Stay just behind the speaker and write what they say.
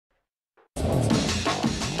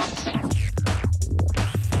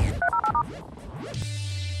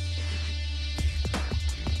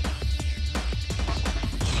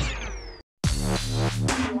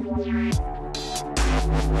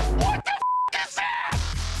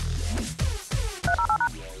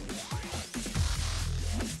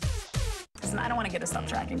to stop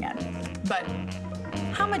tracking it. But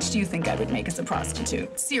how much do you think I would make as a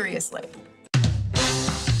prostitute? Seriously.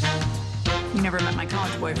 You never met my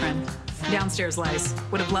college boyfriend. Downstairs lice.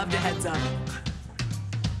 Would have loved a heads up.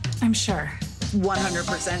 I'm sure.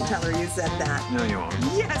 100% tell her you said that. No, you won't.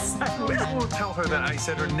 Yes, I will. I will tell her that I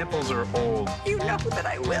said her nipples are old. You know that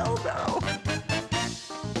I will, though.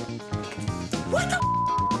 What the?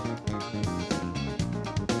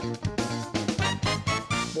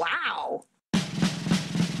 Wow.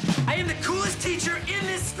 I am the coolest teacher in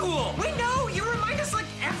this school. We know. You remind us like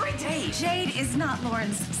every day. Jade is not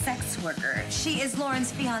Lauren's sex worker. She is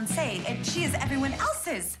Lauren's fiancée, and she is everyone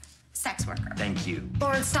else's sex worker. Thank you.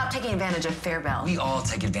 Lauren, stop taking advantage of Fairbell. We all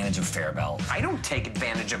take advantage of Fairbell. I don't take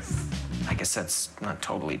advantage of... I guess that's not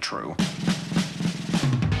totally true.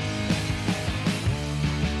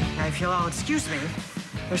 If you'll all excuse me,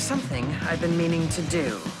 there's something I've been meaning to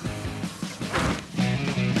do.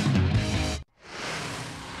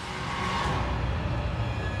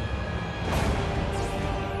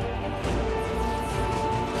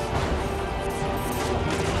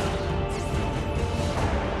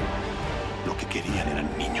 Lo que querían eran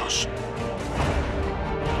niños.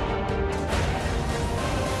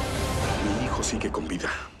 Mi hijo sigue con vida.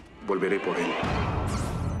 Volveré por él.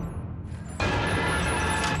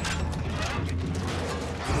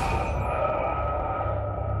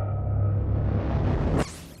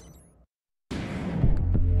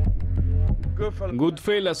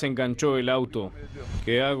 Goodfellas enganchó el auto.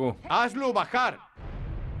 ¿Qué hago? ¡Hazlo bajar!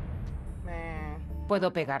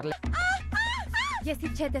 Puedo pegarle. Jess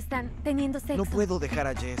y Chet están teniendo sexo. No puedo dejar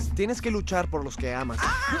a Jess. Tienes que luchar por los que amas.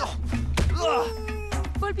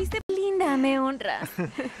 Volviste linda, me honras.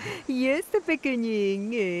 ¿Y este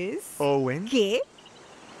pequeñín es? ¿Owen? ¿Qué?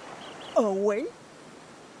 ¿Owen?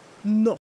 No.